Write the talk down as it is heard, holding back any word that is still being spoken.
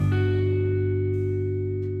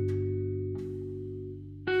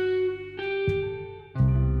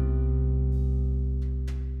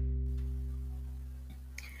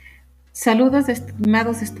Saludos,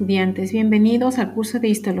 estimados estudiantes, bienvenidos al curso de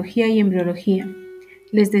Histología y Embriología.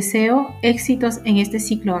 Les deseo éxitos en este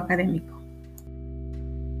ciclo académico.